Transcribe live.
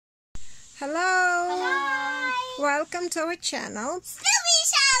Hello. Hi. Welcome to our channel.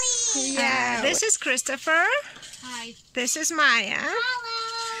 Smoothie. Yeah, this is Christopher. Hi. This is Maya.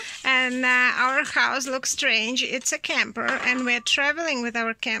 Hello. And our house looks strange. It's a camper, and we're traveling with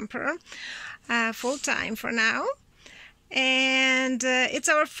our camper full time for now. And it's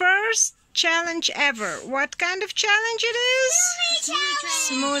our first challenge ever. What kind of challenge it is?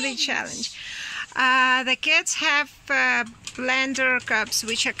 Smoothie challenge. The kids have blender cups,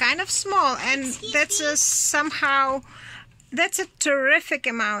 which are kind of small, and that's a terrific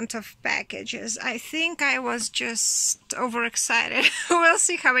amount of packages. I think I was just overexcited. We'll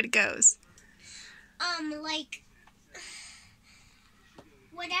see how it goes. Like,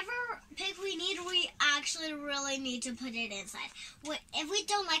 whatever pick we need, we actually really need to put it inside. If we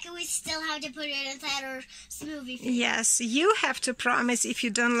don't like it, we still have to put it inside our smoothie thing. Yes, you have to promise if you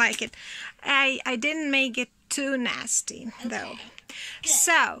don't like it. I didn't make it too nasty, though. Good.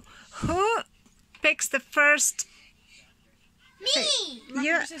 So, who picks the first? Me! Rock,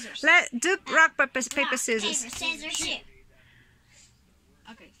 paper, scissors. Do rock, paper, scissors. Paper, scissors, shoot.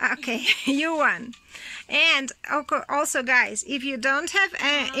 Okay, you won. And also, guys, if you don't have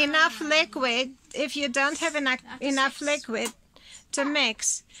enough liquid, enough liquid to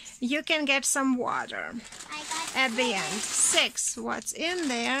mix, you can get some water at the end. 6. What's in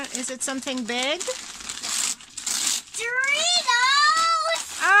there? Is it something big?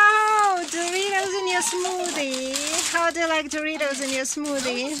 Doritos! Oh, Doritos in your smoothie. How do you like Doritos in your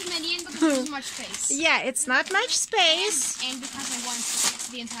smoothie? Because there's much space. Yeah, it's not much space. And because I want to fix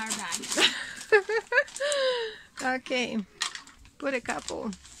the entire bag. Okay, put a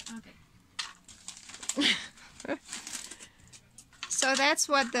couple. Okay. So that's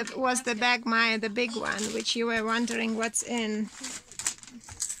what was the bag, Maya, the big one, which you were wondering what's in.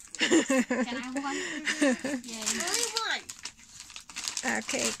 Can I have one? Yay. Only one.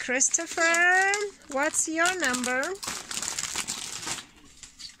 Okay, Christopher, what's your number?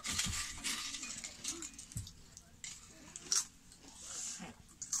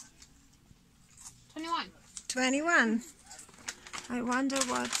 21. I wonder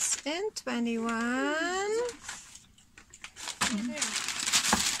what's in 21.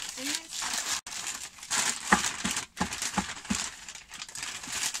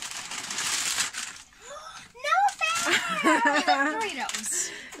 Doritos.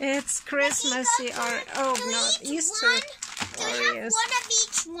 It's Christmassy or Easter. Do we have one of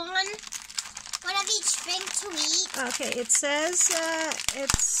each one? One of each thing to eat? Okay, it says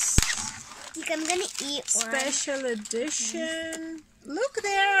it's I'm gonna eat one. Special edition. Look,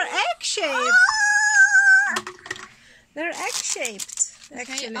 they're egg-shaped. Oh! They're egg-shaped. Okay,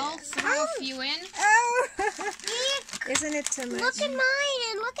 Actually. I'll throw a few in. Oh! Isn't it too much? Look at mine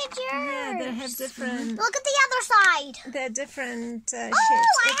and look at yours. Yeah, they have different. Look at the other side. They're different shapes.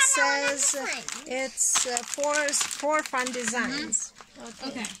 I It have says that one. it's four fun designs.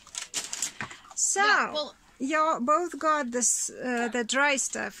 Okay. So Yeah, well, you both got this the dry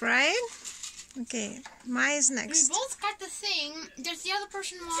stuff, right? Okay, Maya's we next. both got the thing that the other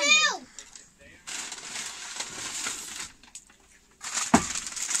person wanted. 2.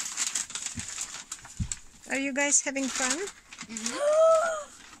 Are you guys having fun?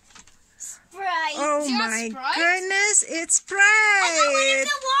 Sprite. Oh Do you want my Sprite? goodness, it's Sprite! I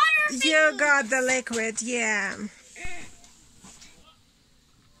got one of the water You things. got the liquid, yeah.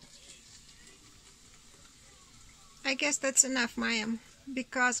 I guess that's enough, Maya,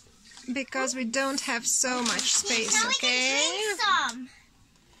 because we don't have so much space, Now we okay? can drink some.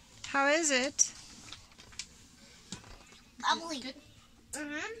 How is it? Bubbly. Good.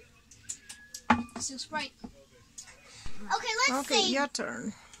 So Sprite. Okay, let's Okay, see. your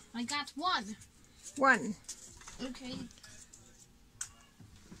turn. I got one. 1. Okay.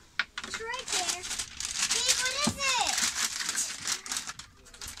 It's right there. See, what is it?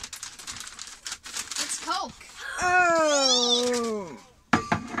 It's Coke. Oh!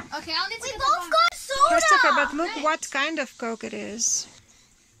 Okay, I'll need to We get both got soda. Christopher, but look Nice. what kind of Coke it is.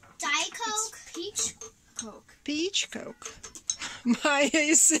 Diet Coke. Peach Coke. Peach Coke. Maya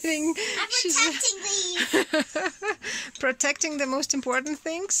is sitting. I'm She's protecting these. protecting the most important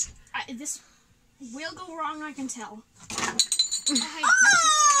things. This will go wrong, I can tell. It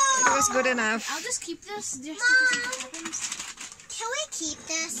was good enough. I'll just keep this just in case Mom. it happens. Can we keep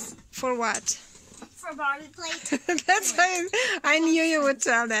this For what? for a Barbie plate? That's why I knew you would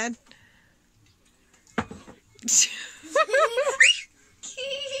tell that.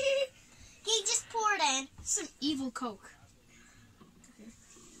 He just poured in. Some evil Coke.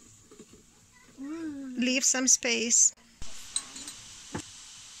 Leave some space.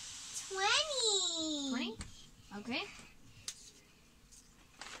 20. 20? Okay.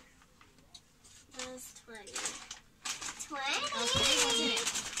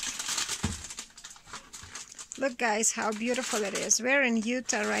 Look, guys, how beautiful it is. We're in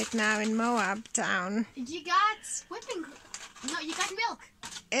Utah right now, in Moab town. You got whipping cream. No, you got milk.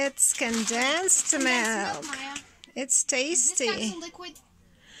 It's condensed milk. Maya. It's Is this kind tasty. of liquid?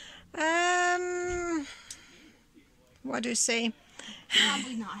 What do you say?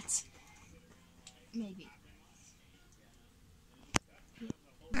 Probably not. Maybe.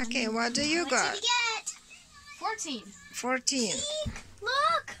 Okay, what do you What got? did you get? 14. 14.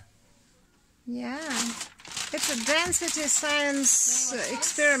 Look. Yeah. It's a density science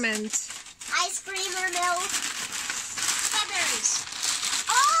experiment. Ice cream or milk? Strawberries.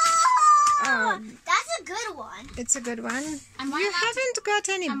 Oh, that's a good one. It's a good one. Am I You allowed to- haven't got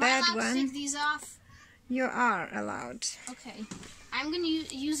any Am I bad allowed to one. take these off? You are allowed. Okay. I'm going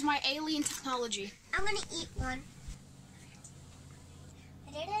to use my alien technology. I'm gonna eat one.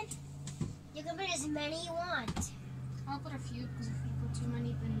 I did it. You can put as many you want. I'll put a few because if you put too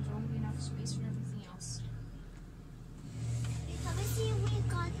many, then there won't be enough space for everything else. Let me see if we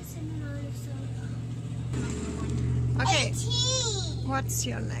got this in another soda. Okay, 18. what's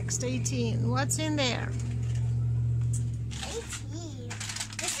your next? 18. What's in there? 18.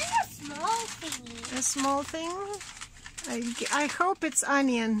 This is a small thingy. A small thing? I hope it's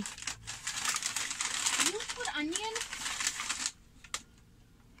onion. You put onion?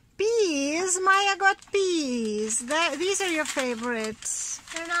 Peas? Maya got peas. These are your favorites.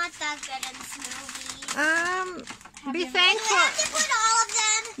 They're not that good in smoothies. Be Do we have thankful. to put all of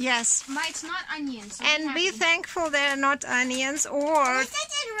them? Yes. My, it's not onions. So And be thankful they're not onions At or least I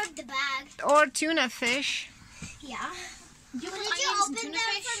didn't rip the bag. tuna fish. Yeah. You put Did you onions and open tuna them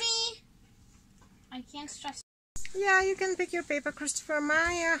fish? for me? I can't stress. Yeah, you can pick your paper, Christopher.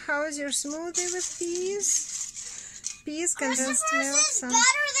 Maya, how is your smoothie with peas? Peas, condensed milk, Christopher's is some...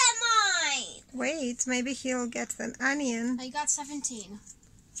 better than mine. Wait, maybe he'll get an onion. I got 17.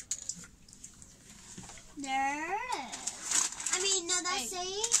 There it is. I mean, no, that's Hey.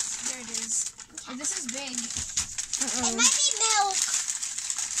 it. There it is. Oh, this is big. It Uh-oh. might be milk.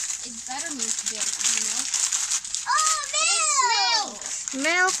 It better mean big, you know? Oh, milk.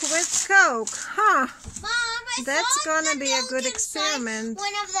 Milk with Coke. Huh. Mom, I That's thought gonna the be a milk good inside experiment.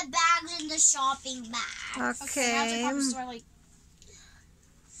 One of the bags in the shopping bag. Okay, I have to Okay. pop the store, like,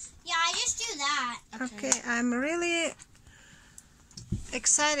 Yeah, I just do that. Okay, I'm really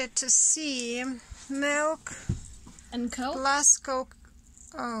excited to see milk And Coke? plus Coke.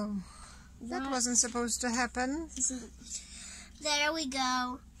 Oh, that What? wasn't supposed to happen. There we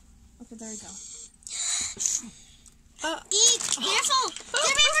go. Okay, there you go. Careful!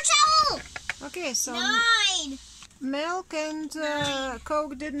 Get a paper towel! Okay, so 9. milk and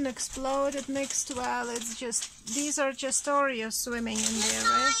Coke didn't explode. It mixed well. It's just, these are just Oreos swimming in there,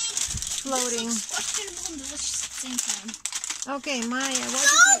 right? Floating. This looks questionable and delicious at the same time. Okay, Maya, what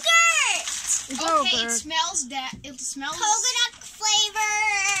Yogurt! did you... Okay, it Yogurt. smells that. It smells. Coconut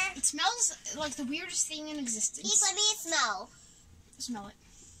flavor! It smells like the weirdest thing in existence. Please let me smell. Smell it.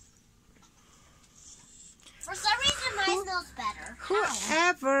 For some reason, mine smells better.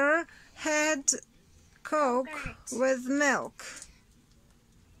 Whoever had Coke Yogurt. with milk?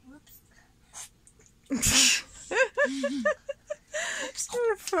 Whoops.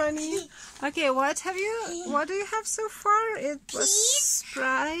 You're funny. Okay, what do you have so far? It was Peas.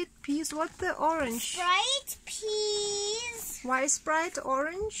 Sprite, peas. What the orange? Sprite, peas. Why Sprite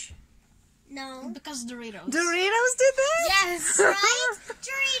orange? No. Because Doritos. Doritos did that? Yes. Sprite,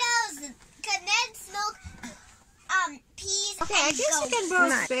 Doritos, condensed milk, peas, Okay, I and guess you can Coke.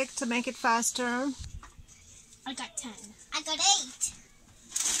 both pick to make it faster. I got 10. I got 8.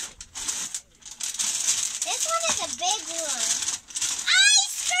 This one is a big one.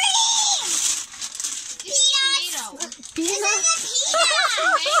 Ice cream! It's tomato. This is a Peanut. peanut!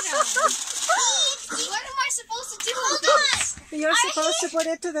 What am I supposed to do Hold with this? You're supposed to put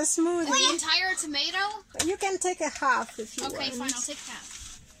it to the smoothie. The entire tomato? You can take a half if you Okay, want. fine. I'll take half.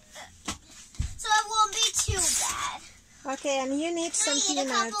 So it won't be too bad. Okay, and you need some I need a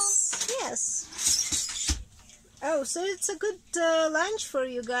peanuts. Yes. Oh, so it's a good lunch for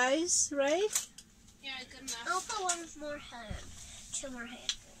you guys, right? Yeah, good enough. I'll put one more hand. 2 more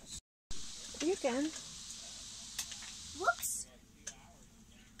handfuls. You can. Whoops.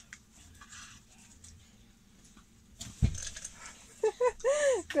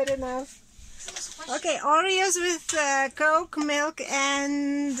 Good enough. Okay, Oreos with Coke, milk,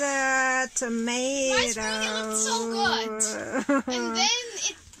 and tomato. My smoothie looked so good. And then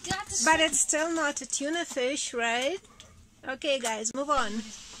it got the But it's still not a tuna fish, right? Okay, guys, move on.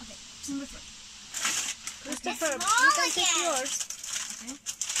 Christopher, small you can take again. yours.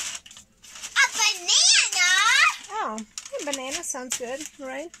 A banana? Oh, a banana sounds good,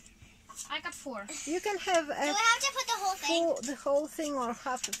 right? I got 4. You can have Do I have to put the whole thing? the whole thing or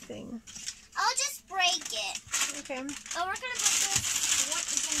half a thing. I'll just break it. Okay. Oh, we're gonna put this. What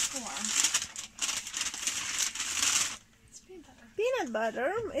is in 4? It's peanut butter. Peanut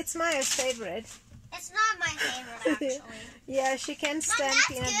butter. It's Maya's favorite. It's not my favorite, actually. Yeah, she can't stand that's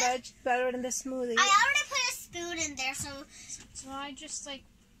peanut butter in the smoothie. I already put a spoon in there, so So I just like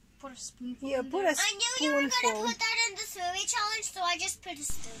put a spoonful Yeah, in put there. a I knew you were gonna spoonful. put that in the smoothie challenge, so I just put a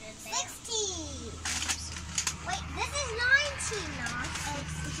spoon in there. 16. Wait, this is 19 now.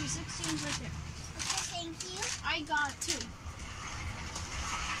 Okay, 16 right there. Okay, thank you. I got 2.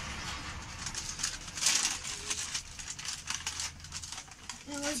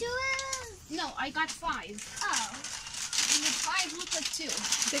 And we're- 2. No, I got 5. Oh. And the 5 looked like 2.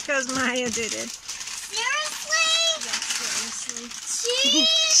 Because Maya did it. Seriously? Yeah, seriously.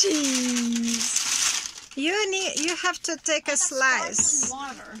 Jeez. Cheese. You have to take a slice.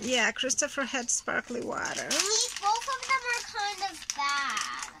 Sparkling water. Yeah, Christopher had sparkly water. These, both of them are kind of bad.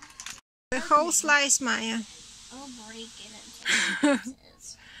 The whole slice, Maya. I'll break it into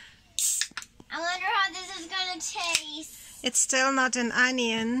pieces. I wonder how this is gonna taste. It's still not an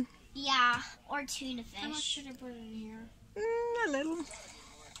onion. Yeah, or tuna How much fish. should I put in here? A little.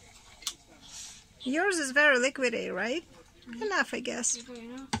 Yours is very liquidy, right? Enough, I guess.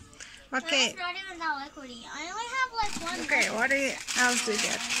 Okay. It's not even that liquidy. I only have like one. Okay, what else do you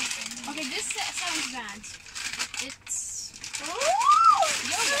get? Okay, this sounds bad. It's Ooh!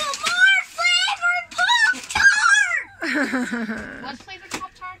 Some more flavored Pop-Tart! what flavored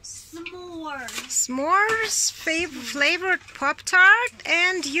Pop-Tarts? S'mores flavored Pop-Tart,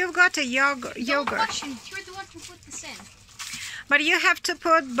 and you've got a No yogurt. question. You're the one who put this in. But you have to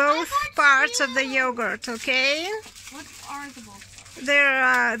put both got parts of the two. yogurt, okay? What are the both?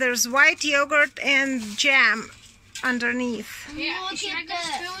 There's white yogurt and jam underneath. Yeah, Look should at I get a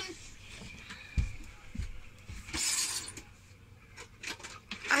that. spoon?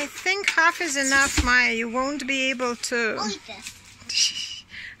 I think half is enough, Maya. You won't be able to. I'll eat this.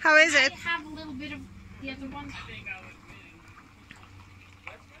 How is I it? have a little bit of the other one.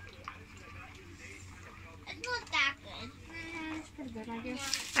 It's not that good. It's pretty good, I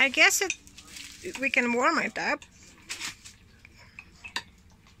guess. I guess we can warm it up.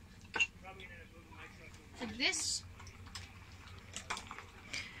 Like this.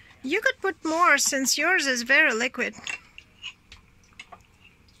 You could put more since yours is very liquid.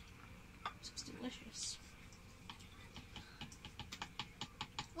 It's delicious.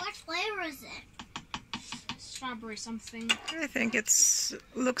 What flavor is it? Strawberry something. I think it's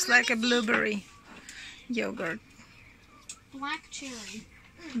looks like a blueberry yogurt. Black cherry.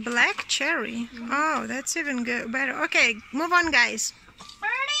 Black cherry. Oh, that's even good. Better. Okay, move on, guys.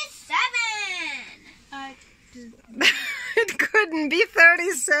 37! It couldn't be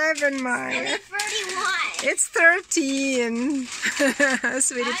 37, I Maya. mean 31. It's 13.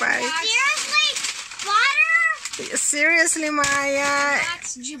 Sweetie pie. Seriously? Butter? Seriously, Maya.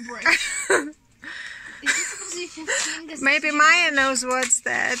 That's gibberish. Is this supposed to be 15? This is Maybe gibberish. Maya knows what's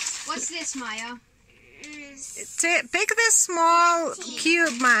that. What's this, Maya? Pick this small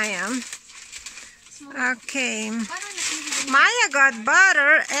cube, Maya. Okay. Butter in the smoothie. Maya got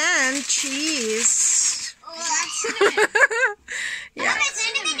butter and cheese. That's cinnamon. Yeah.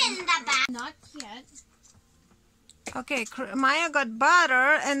 Cinnamon in the back. Not yet. Okay, Maya got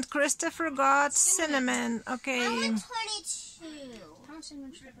butter and Christopher got cinnamon. Okay. I want 22. How much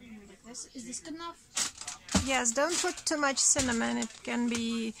cinnamon should I put in here? Like this? Is this good enough? Yes, don't put too much cinnamon. It can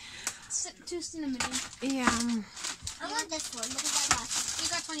be, Too cinnamon. yeah. I want this one because I got You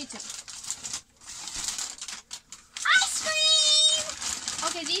got 22. ice cream!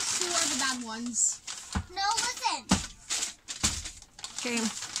 Okay, these two are the bad ones. No, listen. Okay.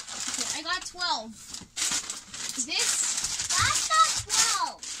 Okay, I got 12. This? That's not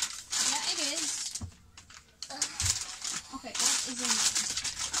 12. Yeah, it is. Okay, what is in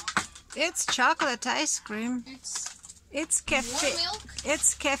there? It's chocolate ice cream. It's It's warm milk?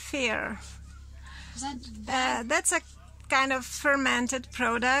 It's kefir. Is that bad? That's a kind of fermented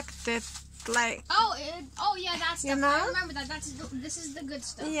product that, like, Oh yeah, that's You stuff. know? I remember that. This is the good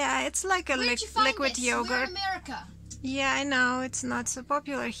stuff. yeah, it's like a Where'd you find liquid this? We're yogurt. in America. Yeah, I know, it's not so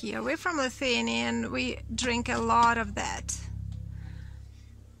popular here. We're from Lithuania and we drink a lot of that.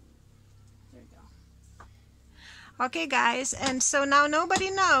 There you go. Okay, guys, and so now nobody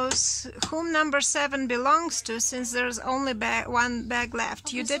knows whom number 7 belongs to since there's only one bag left.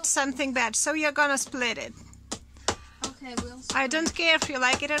 Okay, You did something bad, so you're gonna split it. Okay, I don't care if you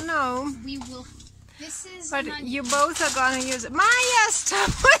like it or no, We will. This is. but not- you both are gonna use it. Maya, stop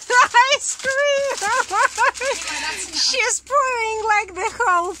with the ice cream! that's enough. She's pouring like the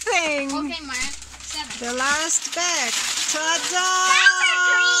whole thing. The last bag.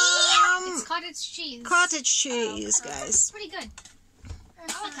 Ta-da! It's cottage cheese. Cottage cheese, guys. Pretty good.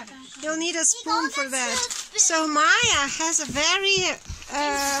 You'll need a spoon for that. So Maya has a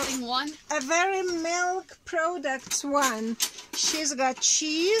very milk product one. She's got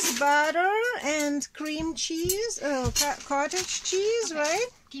cheese, butter, and cream cheese. Oh, cottage cheese, right?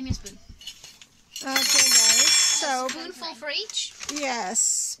 Give me a spoon. Okay, guys. So Spoonful for each.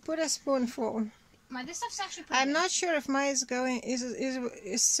 yes, put a spoonful. This stuff's actually pretty I'm good. not sure if Maya is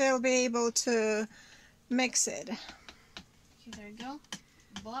still be able to mix it. Okay, there you go.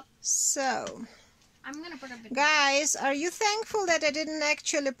 Blop. So, I'm gonna put a bit. guys, are you thankful that I didn't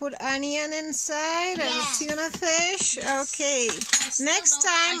actually put onion inside and Yes. tuna fish? Okay. Next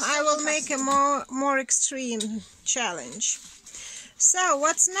time I still will don't make a trust more extreme challenge. So,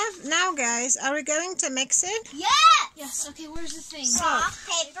 what's now, guys? Are we going to mix it? Yes. Okay. Where's the thing? Rock,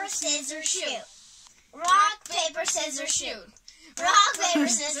 paper, scissors, shoot. Rock, paper, scissors, shoot. Rock, paper,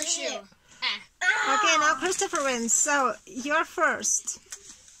 scissors, shoot. Okay, now Christopher wins. So, you're first.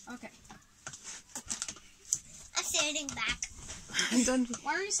 Okay. I'm standing back. Don't.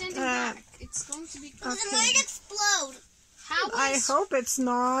 Why are you sending back? It's going to be. Because it might explode. How I is? hope it's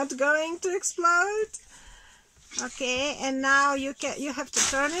not going to explode. Okay, and now you have to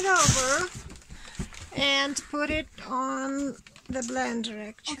turn it over and put it on the blender.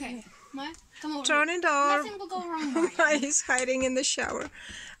 Actually, Okay. Maya, come over. turn it over. Nothing will go wrong. Maya. Maya is hiding in the shower.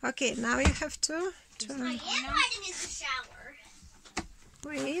 Okay, now you have to turn. I am hiding in the shower.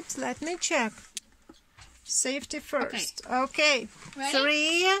 Wait, let me check. Safety first. Okay. Ready?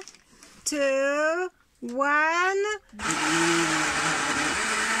 3, 2, 1.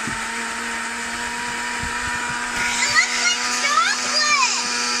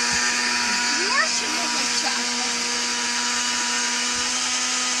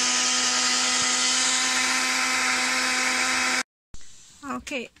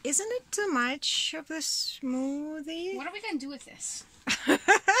 Okay, isn't it too much of the smoothie? What are we gonna do with this?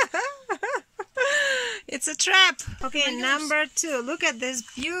 It's a trap. Okay, my goodness. number 2. Look at this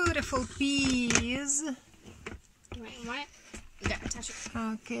beautiful peas. Right. Yeah, touch it.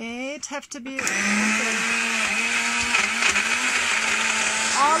 Okay, it have to be okay.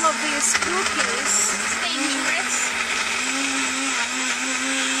 All of these cookies. It's dangerous.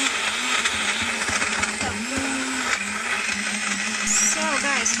 So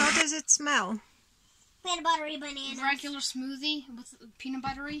guys, how does it smell? Peanut buttery banana. Regular smoothie with peanut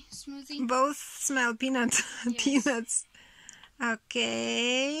buttery smoothie. Both smell peanuts. Yes. Peanuts.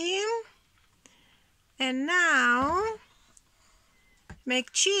 Okay. And now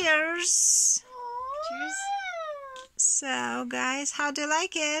make cheers. Cheers. So guys, how do you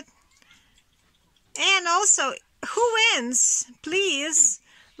like it? And also, who wins? Please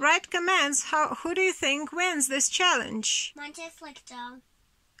write comments. Who do you think wins this challenge? Mine tastes like dog.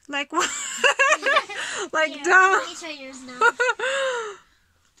 Like what? Like Here, dog. let me try yours now.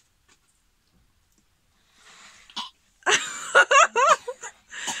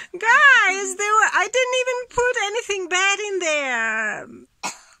 Guys, I didn't even put anything bad in there.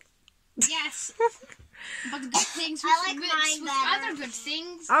 Yes. But good things I like with mine better. other good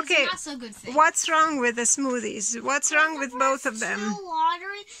things. Okay, It's not so good things. What's wrong with the smoothies? What's wrong with both of them? It's too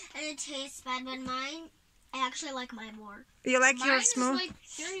watery and it tastes bad, but mine, I actually like mine more. You like Mine your is smoothie? like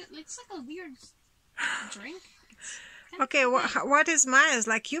it's like a weird drink. Okay, what is Maya's?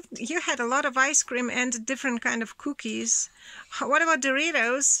 Like you had a lot of ice cream and different kind of cookies. What about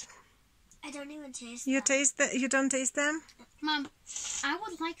Doritos? I don't even taste You them. taste that? You don't taste them? Mom, I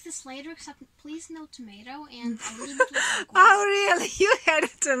would like this later, except please no tomato and a little bit of Oh, really? You had a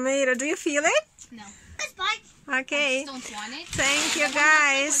tomato. Do you feel it? No, It's fine. Okay. I just don't want it. Thank you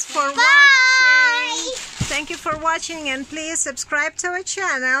guys for Bye! watching. Thank you for watching, and please subscribe to our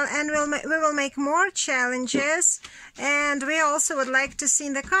channel, and we will make more challenges. And we also would like to see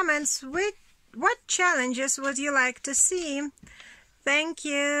in the comments what challenges would you like to see. Thank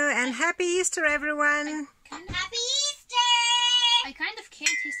you, and happy Easter, everyone. Happy Easter! I kind of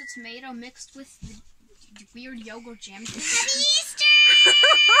can't taste the tomato mixed with the weird yogurt jam. Happy Easter!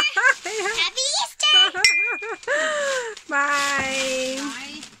 Happy Easter! Bye.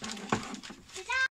 Bye.